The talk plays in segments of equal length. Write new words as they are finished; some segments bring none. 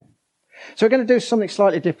So we're going to do something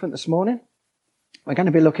slightly different this morning. We're going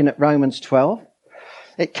to be looking at Romans 12.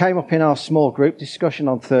 It came up in our small group discussion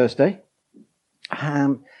on Thursday.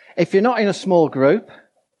 If you're not in a small group,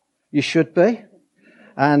 you should be.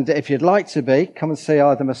 And if you'd like to be, come and see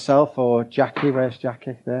either myself or Jackie. Where's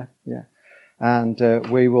Jackie? There. Yeah. And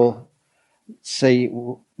we will see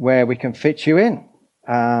where we can fit you in.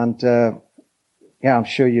 And I'm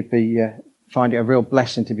sure you'd be find it a real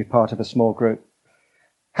blessing to be part of a small group.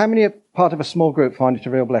 How many are part of a small group find it a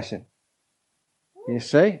real blessing? You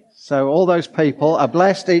see? So all those people are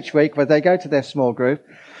blessed each week where they go to their small group.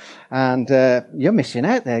 And you're missing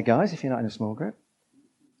out there, guys, if you're not in a small group.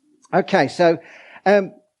 Okay, so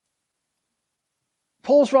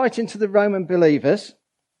Paul's writing to the Roman believers.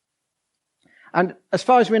 And as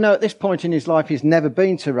far as we know at this point in his life, he's never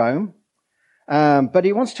been to Rome. But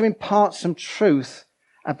he wants to impart some truth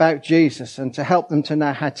about Jesus and to help them to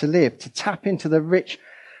know how to live, to tap into the rich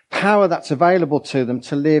power that's available to them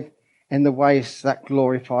to live in the ways that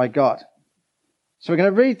glorify God. So we're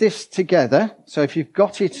going to read this together. So if you've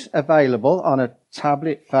got it available on a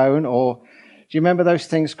tablet, phone, or do you remember those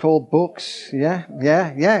things called books? Yeah,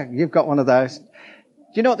 you've got one of those. Do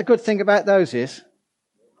you know what the good thing about those is?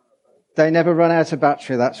 They never run out of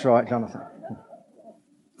battery. That's right, Jonathan.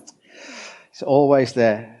 It's always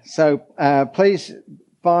there. So please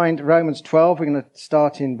find Romans 12. We're going to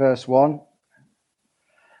start in verse 1.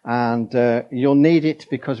 And you'll need it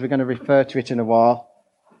because we're going to refer to it in a while.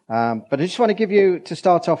 But I just want to give you, to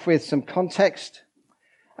start off with, some context.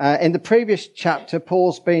 In the previous chapter,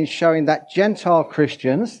 Paul's been showing that Gentile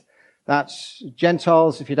Christians, that's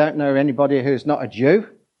Gentiles, if you don't know anybody who's not a Jew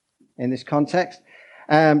in this context,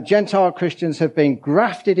 Gentile Christians have been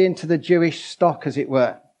grafted into the Jewish stock, as it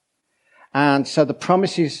were. And so the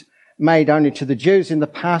promises made only to the Jews in the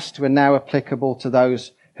past were now applicable to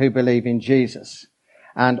those who believe in Jesus.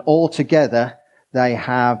 And altogether, they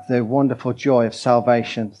have the wonderful joy of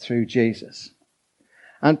salvation through Jesus.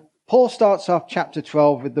 And Paul starts off chapter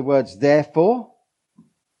 12 with the words, therefore.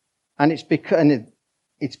 And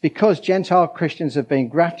it's because Gentile Christians have been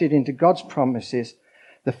grafted into God's promises,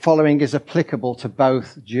 the following is applicable to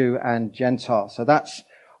both Jew and Gentile. So that's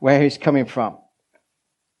where he's coming from.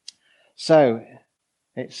 So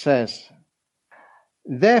it says,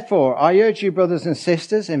 therefore, I urge you, brothers and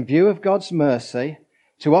sisters, in view of God's mercy,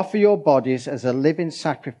 to offer your bodies as a living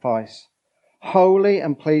sacrifice, holy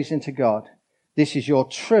and pleasing to God. This is your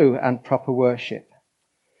true and proper worship.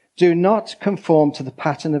 Do not conform to the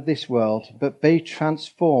pattern of this world, but be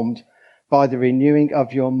transformed by the renewing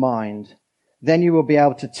of your mind. Then you will be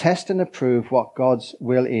able to test and approve what God's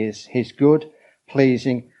will is, his good,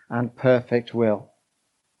 pleasing, and perfect will.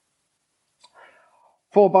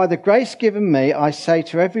 For by the grace given me, I say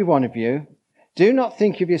to every one of you, do not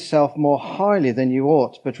think of yourself more highly than you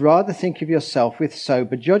ought, but rather think of yourself with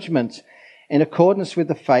sober judgment, in accordance with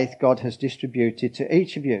the faith God has distributed to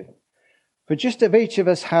each of you. For just as each of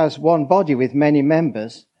us has one body with many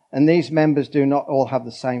members, and these members do not all have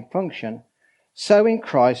the same function, so in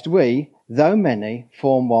Christ we, though many,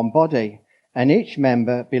 form one body, and each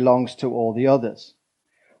member belongs to all the others.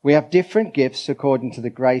 We have different gifts according to the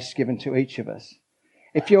grace given to each of us.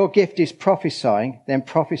 If your gift is prophesying, then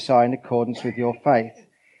prophesy in accordance with your faith.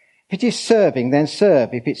 If it is serving, then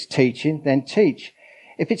serve. If it's teaching, then teach.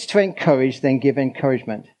 If it's to encourage, then give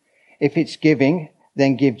encouragement. If it's giving,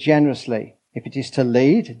 then give generously. If it is to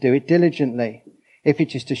lead, do it diligently. If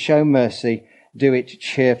it is to show mercy, do it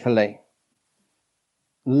cheerfully.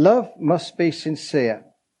 Love must be sincere.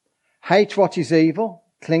 Hate what is evil,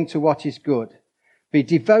 cling to what is good. Be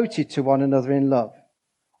devoted to one another in love.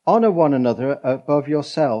 Honour one another above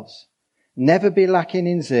yourselves. Never be lacking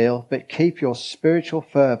in zeal, but keep your spiritual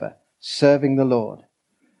fervour, serving the Lord.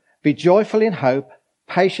 Be joyful in hope,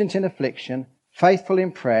 patient in affliction, faithful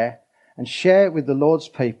in prayer, and share with the Lord's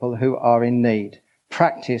people who are in need.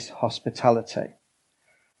 Practice hospitality.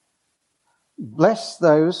 Bless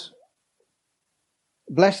those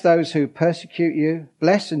who persecute you.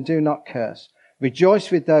 Bless and do not curse. Rejoice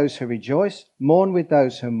with those who rejoice. Mourn with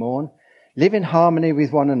those who mourn. Live in harmony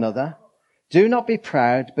with one another. Do not be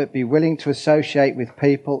proud, but be willing to associate with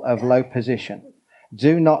people of low position.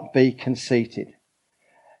 Do not be conceited.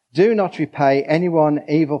 Do not repay anyone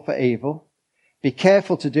evil for evil. Be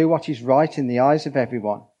careful to do what is right in the eyes of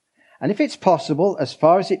everyone. And if it's possible, as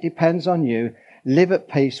far as it depends on you, live at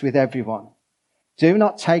peace with everyone. Do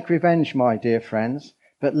not take revenge, my dear friends,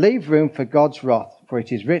 but leave room for God's wrath, for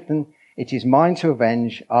it is written, it is mine to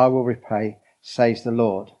avenge, I will repay, says the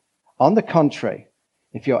Lord. On the contrary,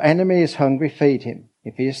 if your enemy is hungry, feed him.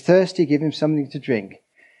 If he is thirsty, give him something to drink.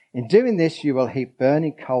 In doing this, you will heap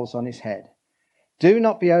burning coals on his head. Do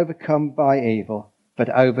not be overcome by evil, but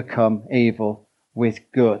overcome evil with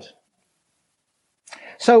good.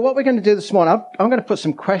 So what we're going to do this morning, I'm going to put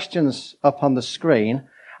some questions up on the screen,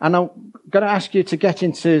 and I'm going to ask you to get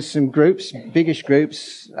into some groups, biggish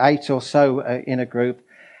groups, 8 or so in a group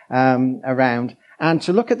around, and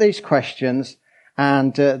to look at these questions,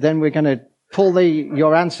 and then we're going to pull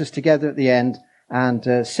your answers together at the end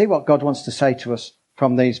and see what God wants to say to us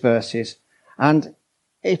from these verses. And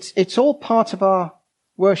it's all part of our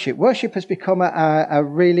worship. Worship has become a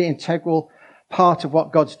really integral part of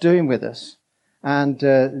what God's doing with us. And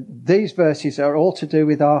these verses are all to do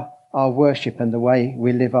with our worship and the way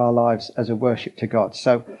we live our lives as a worship to God.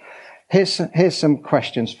 So here's some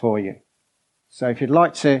questions for you. So if you'd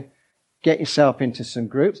like to get yourself into some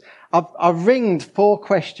groups, I've ringed 4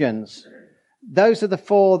 questions. Those are the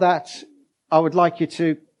 4 that I would like you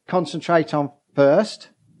to concentrate on first.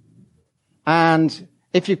 And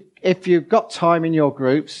if you've got time in your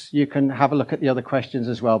groups, you can have a look at the other questions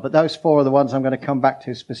as well. But those 4 are the ones I'm going to come back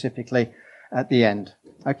to specifically at the end.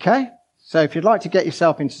 Okay? So if you'd like to get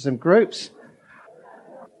yourself into some groups.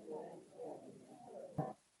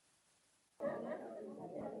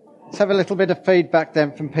 Let's have a little bit of feedback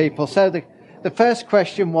then from people. So the first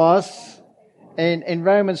question was, in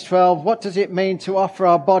Romans 12, what does it mean to offer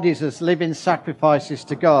our bodies as living sacrifices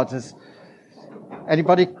to God? Has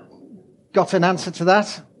anybody got an answer to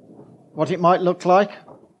that? What it might look like?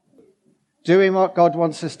 Doing what God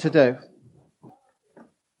wants us to do.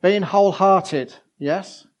 Being wholehearted,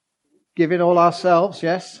 yes. Giving all ourselves,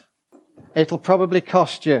 yes. It'll probably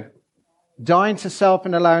cost you. Dying to self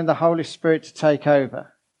and allowing the Holy Spirit to take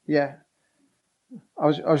over. Yeah. I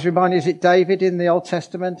was reminded, is it David in the Old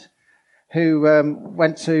Testament who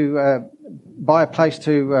went to buy a place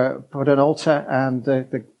to put an altar, and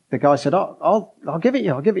the guy said, I'll give it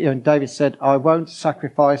you, I'll give it you. And David said, I won't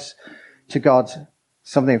sacrifice to God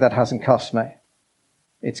something that hasn't cost me.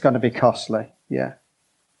 It's going to be costly. Yeah.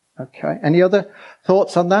 Okay. Any other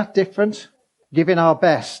thoughts on that? Different? Giving our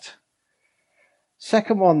best.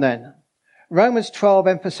 Second one then. Romans 12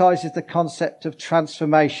 emphasizes the concept of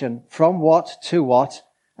transformation. From what to what,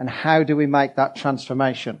 and how do we make that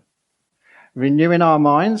transformation? Renewing our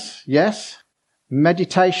minds. Yes.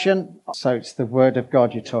 Meditation. So it's the Word of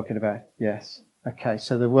God you're talking about. Yes. Okay.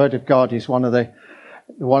 So the Word of God is one of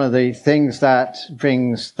the things that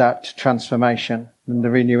brings that transformation and the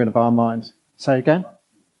renewing of our minds. Say again.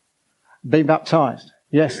 Being baptized.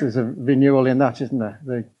 Yes, there's a renewal in that, isn't there?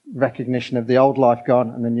 The recognition of the old life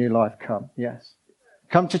gone and the new life come. Yes.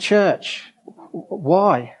 Come to church.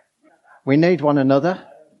 Why? We need one another.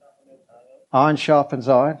 Iron sharpens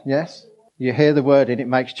iron. Yes. You hear the word and it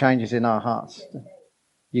makes changes in our hearts.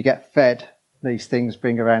 You get fed. These things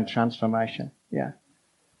bring around transformation. Yeah.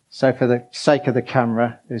 So for the sake of the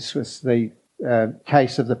camera, this was the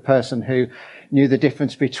case of the person who knew the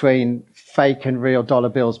difference between fake and real dollar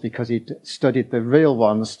bills because he'd studied the real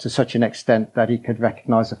ones to such an extent that he could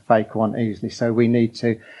recognize a fake one easily. So we need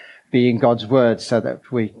to be in God's word so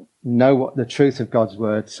that we know what the truth of God's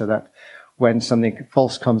word, so that when something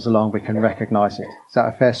false comes along, we can recognize it. Is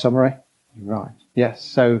that a fair summary? Right. Yes.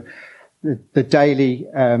 So the daily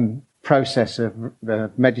process of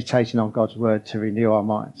meditating on God's word to renew our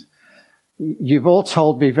minds. You've all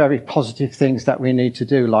told me very positive things that we need to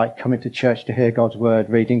do, like coming to church to hear God's word,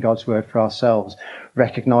 reading God's word for ourselves,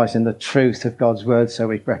 recognizing the truth of God's word so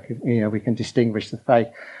we can distinguish the faith.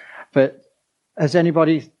 But has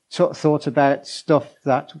anybody thought about stuff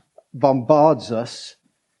that bombards us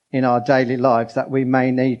in our daily lives that we may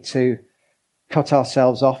need to cut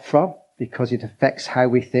ourselves off from because it affects how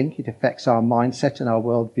we think, it affects our mindset and our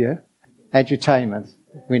worldview? Edutainment.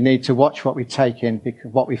 We need to watch what we take in,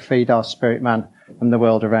 because what we feed our spirit man from the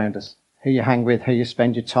world around us. Who you hang with, who you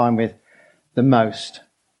spend your time with the most.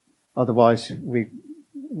 Otherwise, we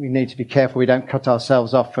need to be careful we don't cut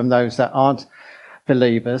ourselves off from those that aren't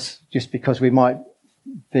believers just because we might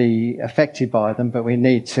be affected by them, but we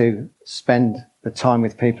need to spend the time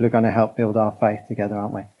with people who are going to help build our faith together,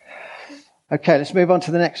 aren't we? Okay, let's move on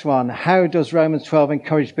to the next one. How does Romans 12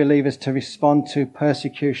 encourage believers to respond to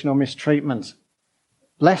persecution or mistreatment?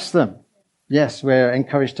 Bless them. Yes, we're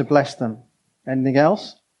encouraged to bless them. Anything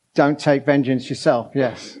else? Don't take vengeance yourself.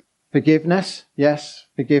 Yes. Forgiveness. Yes.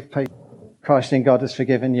 Forgive people. Christ in God has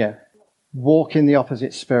forgiven you. Walk in the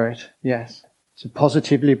opposite spirit. Yes. To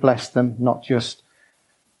positively bless them, not just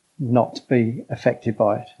not be affected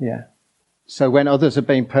by it. Yeah. So when others are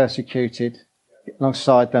being persecuted, get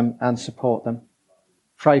alongside them and support them.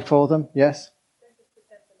 Pray for them. Yes.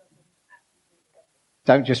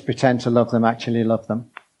 Don't just pretend to love them, actually love them.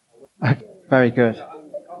 Very good.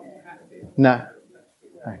 No.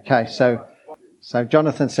 Okay, so So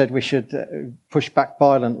Jonathan said we should push back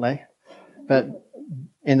violently, but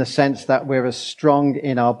in the sense that we're as strong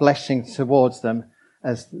in our blessing towards them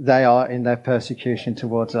as they are in their persecution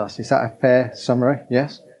towards us. Is that a fair summary?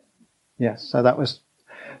 Yes? Yes. So that was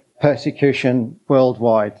persecution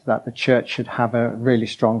worldwide, that the church should have a really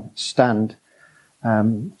strong stand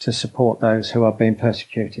to support those who are being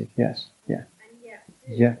persecuted. Yes. Yeah.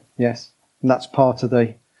 Yeah. Yes. And that's part of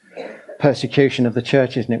the persecution of the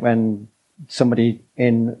church, isn't it? When somebody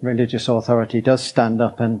in religious authority does stand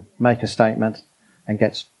up and make a statement and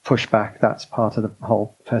gets pushed back, that's part of the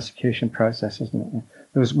whole persecution process, isn't it? Yeah.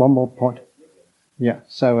 There was one more point. Yeah.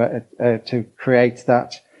 So to create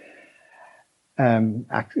that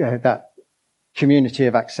that community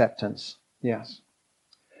of acceptance. Yes.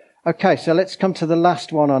 Okay, so let's come to the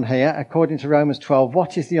last one on here. According to Romans 12,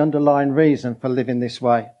 what is the underlying reason for living this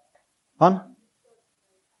way?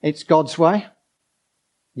 It's God's way.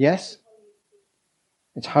 Yes.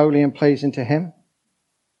 It's holy and pleasing to Him.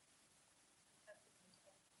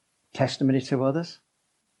 Testimony to others.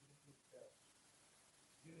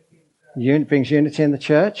 Brings unity in the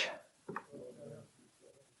church.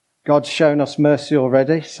 God's shown us mercy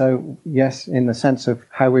already, so yes, in the sense of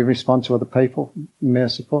how we respond to other people,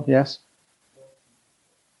 merciful, yes.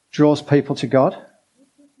 Draws people to God.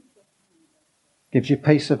 Gives you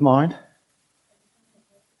peace of mind.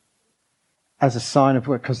 As a sign of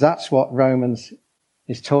work, because that's what Romans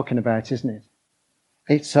is talking about, isn't it?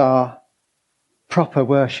 It's our proper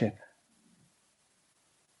worship.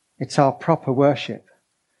 It's our proper worship.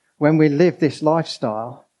 When we live this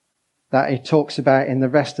lifestyle that he talks about in the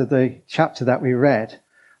rest of the chapter that we read,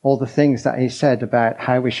 all the things that he said about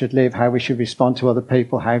how we should live, how we should respond to other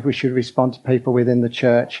people, how we should respond to people within the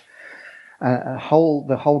church, the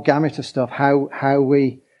whole gamut of stuff, how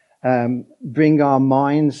we bring our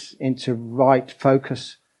minds into right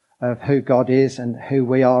focus of who God is and who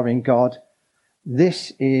we are in God.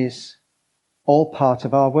 This is all part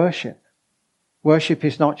of our worship. Worship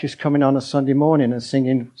is not just coming on a Sunday morning and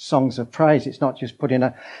singing songs of praise. It's not just putting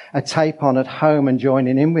a tape on at home and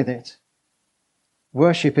joining in with it.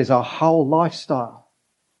 Worship is our whole lifestyle.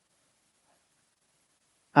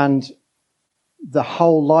 And the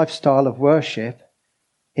whole lifestyle of worship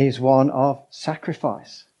is one of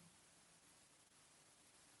sacrifice.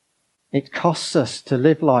 It costs us to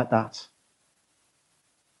live like that.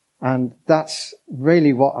 And that's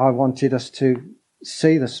really what I wanted us to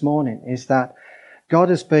see this morning, is that God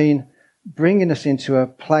has been bringing us into a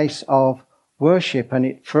place of worship.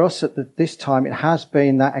 And for us at this time, it has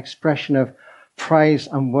been that expression of praise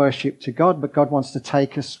and worship to God. But God wants to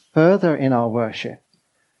take us further in our worship,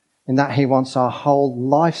 in that He wants our whole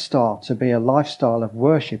lifestyle to be a lifestyle of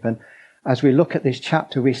worship. And as we look at this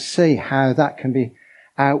chapter, we see how that can be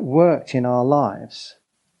outworked in our lives,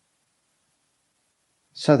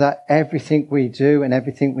 so that everything we do and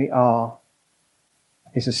everything we are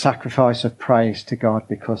is a sacrifice of praise to God,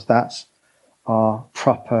 because that's our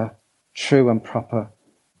true and proper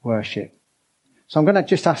worship. So I'm going to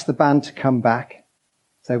just ask the band to come back,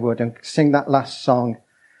 if they would, and sing that last song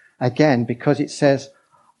again, because it says,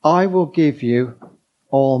 I will give you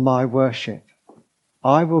all my worship.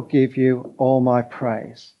 I will give you all my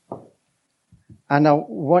praise. And I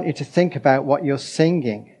want you to think about what you're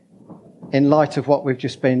singing in light of what we've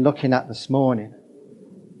just been looking at this morning.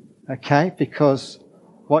 Okay? Because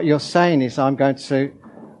what you're saying is, I'm going to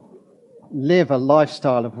live a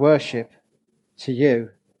lifestyle of worship to you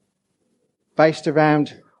based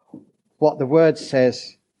around what the Word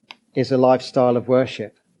says is a lifestyle of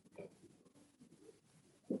worship.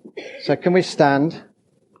 So can we stand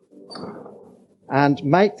and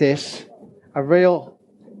make this a real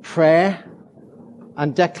prayer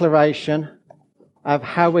and declaration of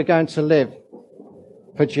how we're going to live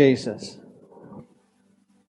for Jesus?